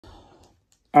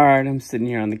All right, I'm sitting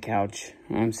here on the couch.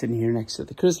 I'm sitting here next to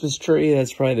the Christmas tree.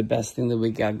 That's probably the best thing that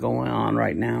we got going on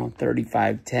right now.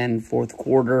 35-10, fourth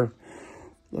quarter.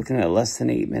 Looking at less than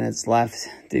 8 minutes left.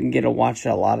 Didn't get to watch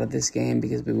a lot of this game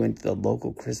because we went to the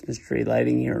local Christmas tree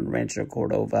lighting here in Rancho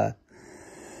Cordova.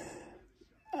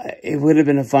 It would have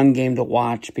been a fun game to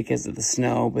watch because of the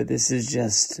snow, but this is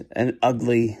just an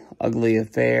ugly, ugly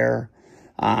affair.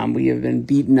 We have been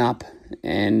beaten up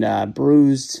and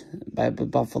bruised by the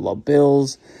Buffalo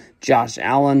Bills. Josh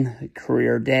Allen,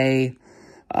 career day.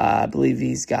 I believe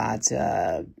he's got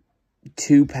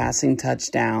 2 passing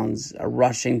touchdowns, a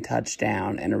rushing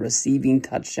touchdown, and a receiving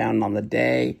touchdown on the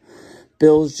day.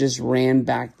 Bills just ran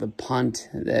back the punt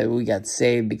that we got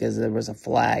saved because there was a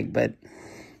flag. But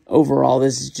overall,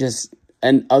 this is just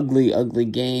an ugly, ugly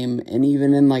game. And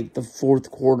even in like the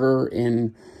fourth quarter,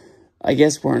 I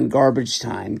guess we're in garbage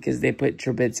time because they put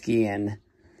Trubisky in.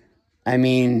 I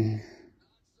mean,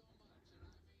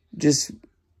 just,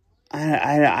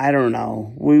 I don't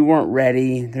know. We weren't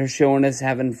ready. They're showing us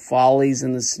having follies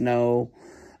in the snow,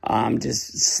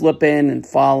 just slipping and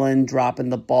falling, dropping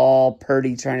the ball.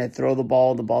 Purdy trying to throw the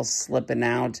ball slipping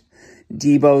out.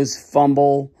 Debo's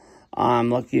fumble.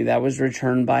 Lucky that was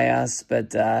returned by us,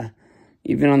 but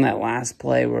even on that last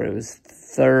play where it was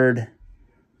third,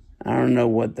 I don't know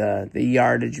what the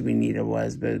yardage we needed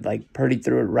was, but like Purdy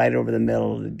threw it right over the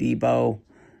middle to Debo,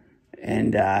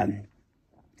 and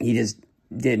he just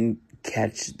didn't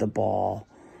catch the ball.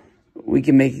 We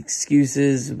can make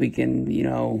excuses. We can,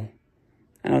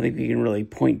 I don't think we can really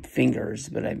point fingers,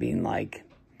 but I mean, like,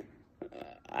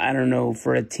 I don't know,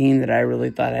 for a team that I really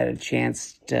thought had a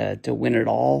chance to win it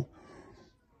all,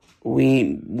 we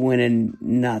ain't winning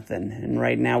nothing. And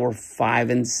right now we're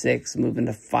 5-6, moving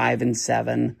to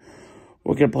 5-7.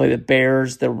 We're going to play the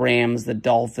Bears, the Rams, the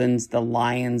Dolphins, the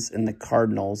Lions, and the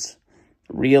Cardinals.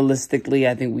 Realistically,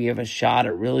 I think we have a shot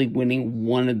at really winning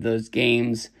one of those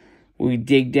games. We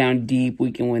dig down deep,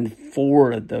 we can win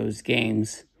 4 of those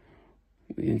games.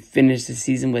 We can finish the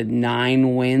season with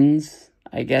 9 wins,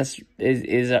 I guess,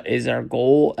 is our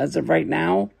goal as of right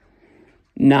now.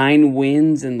 9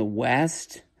 wins in the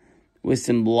West. With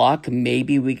some luck,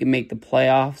 maybe we can make the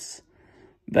playoffs.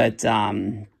 But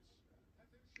you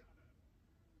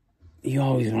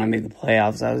always want to make the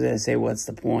playoffs. I was going to say, what's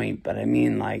the point? But I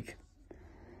mean, like,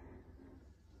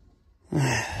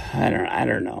 I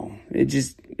don't know. It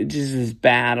just was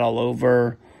bad all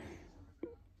over.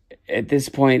 At this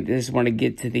point, I just want to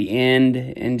get to the end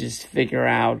and just figure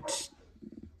out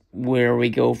where we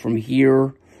go from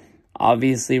here.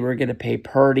 Obviously, we're going to pay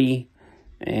Purdy.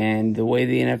 And the way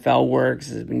the NFL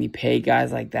works is when you pay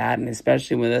guys like that, and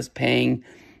especially with us paying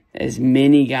as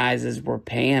many guys as we're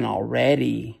paying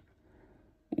already,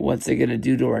 what's it going to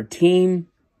do to our team?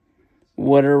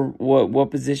 What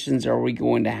positions are we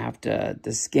going to have to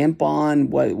skimp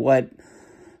on? What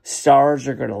stars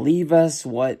are going to leave us?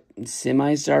 What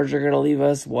semi-stars are going to leave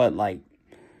us? What, like,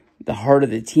 the heart of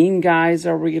the team guys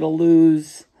are we going to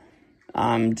lose?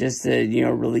 Just to,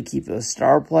 really keep those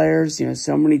star players.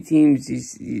 So many times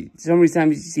you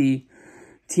see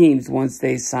teams, once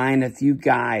they sign a few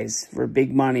guys for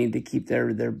big money to keep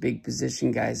their big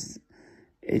position guys,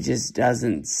 it just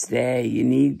doesn't stay. You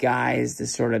need guys to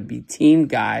sort of be team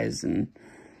guys, and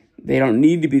they don't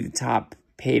need to be the top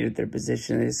paid at their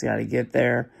position. They just got to get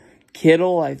there.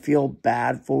 Kittle, I feel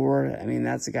bad for. I mean,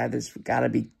 that's a guy that's got to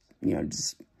be,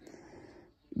 just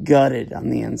gutted on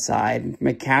the inside.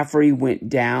 McCaffrey went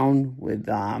down with,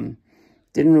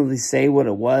 didn't really say what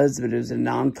it was, but it was a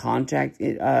non-contact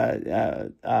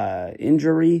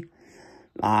injury.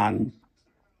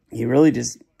 He really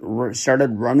just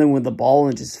started running with the ball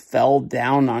and just fell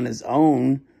down on his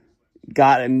own,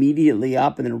 got immediately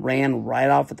up, and then ran right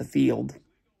off of the field.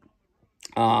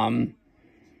 Went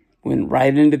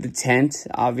right into the tent.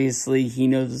 Obviously, he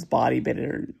knows his body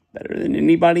better than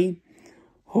anybody.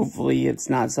 Hopefully, it's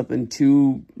not something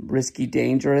too risky,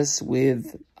 dangerous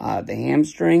with the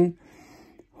hamstring.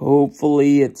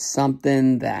 Hopefully, it's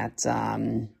something that,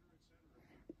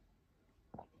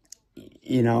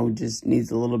 just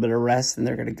needs a little bit of rest, and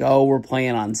they're going to go. We're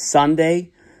playing on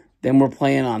Sunday. Then we're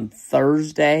playing on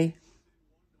Thursday.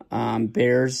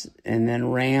 Bears and then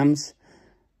Rams.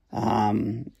 I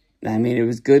mean, it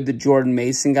was good that Jordan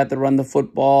Mason got to run the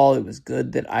football. It was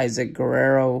good that Isaac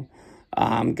Guerrero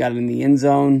got in the end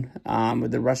zone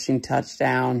with the rushing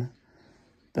touchdown.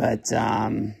 But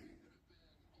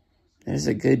there's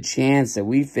a good chance that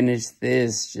we finish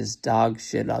this just dog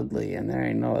shit ugly, and there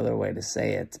ain't no other way to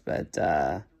say it. But,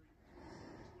 I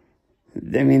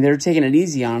mean, they're taking it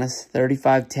easy on us.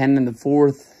 35-10 in the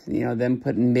fourth, them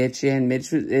putting Mitch in.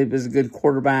 Mitch, it was a good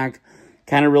quarterback.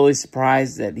 kind of really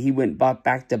surprised that he went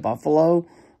back to Buffalo.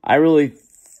 I really,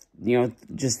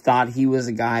 just thought he was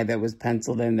a guy that was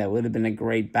penciled in that would have been a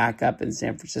great backup in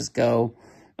San Francisco.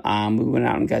 We went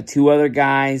out and got 2 other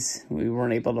guys. We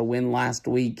weren't able to win last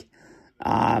week.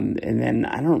 And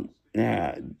then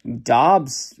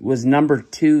Dobbs was number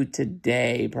 2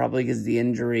 today, probably because of the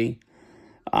injury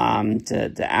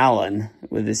to Allen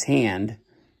with his hand.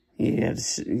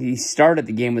 He started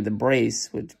the game with the brace,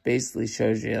 which basically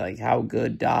shows you like how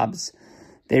good Dobbs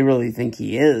they really think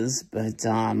he is. But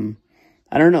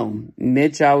I don't know.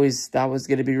 Mitch always thought was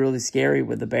going to be really scary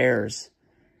with the Bears,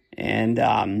 and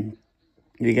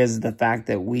because of the fact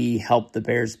that we helped the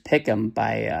Bears pick him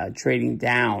by trading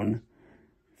down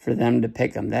for them to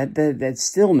pick him. That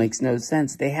still makes no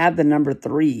sense. They had the number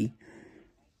 3.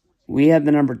 We had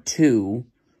the number 2.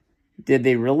 Did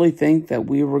they really think that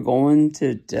we were going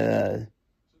to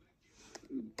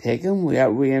pick him? We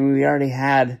already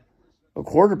had a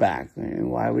quarterback. I mean,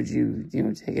 why would you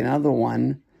take another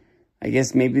one? I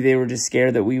guess maybe they were just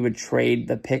scared that we would trade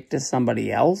the pick to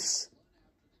somebody else,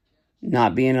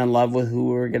 not being in love with who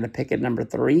we were going to pick at number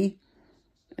 3.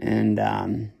 And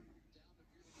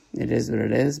it is what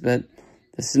it is. But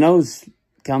the snow's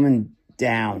coming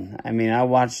down. I mean, I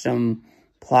watched them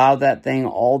plow that thing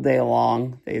all day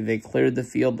long. They cleared the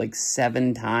field like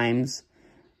 7 times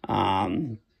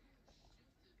early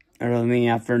in the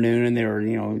afternoon, and they were,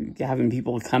 having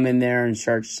people come in there and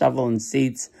start shoveling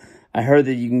seats. I heard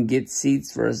that you can get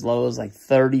seats for as low as like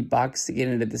 $30 to get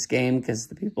into this game because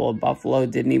the people of Buffalo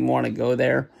didn't even want to go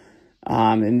there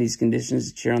in these conditions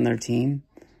to cheer on their team.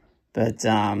 But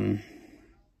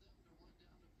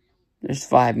there's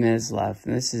 5 minutes left,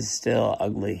 and this is still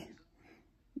ugly.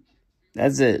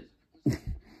 That's it.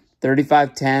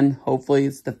 35-10. Hopefully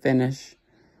it's the finish.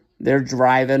 They're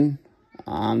driving.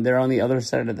 They're on the other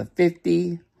side of the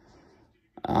 50.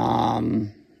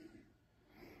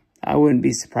 I wouldn't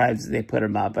be surprised if they put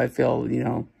him up. I feel,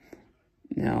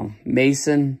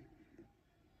 Mason.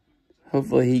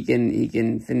 Hopefully he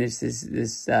can finish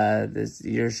this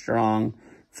year strong.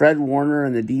 Fred Warner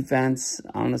in the defense.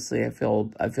 Honestly, I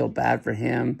feel bad for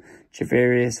him.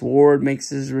 Javarius Ward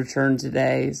makes his return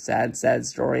today. Sad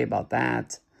story about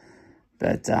that.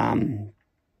 But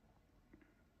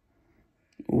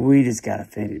we just got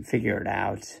to figure it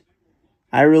out.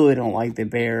 I really don't like the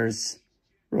Bears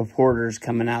reporters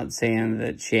coming out saying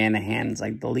that Shanahan's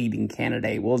like the leading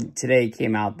candidate. Well, today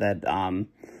came out that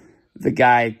the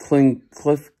guy,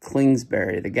 Cliff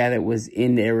Kingsbury, the guy that was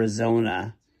in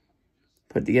Arizona,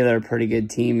 put together a pretty good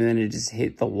team, and then it just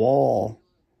hit the wall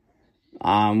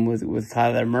with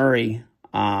Kyler Murray.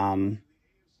 I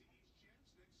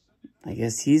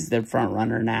guess he's the front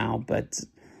runner now, but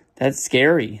that's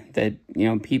scary that,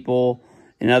 people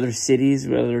in other cities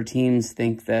with other teams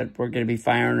think that we're going to be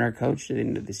firing our coach at the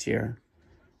end of this year.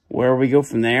 Where we go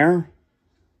from there,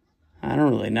 I don't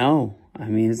really know. I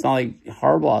mean, it's not like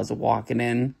Harbaugh's walking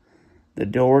in the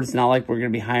door. It's not like we're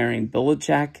going to be hiring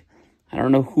Belichick. I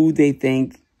don't know who they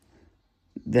think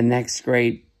the next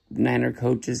great Niner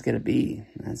coach is going to be.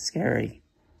 That's scary.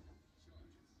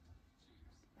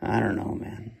 I don't know,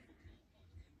 man.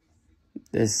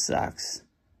 This sucks.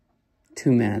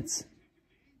 2 minutes.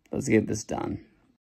 Let's get this done.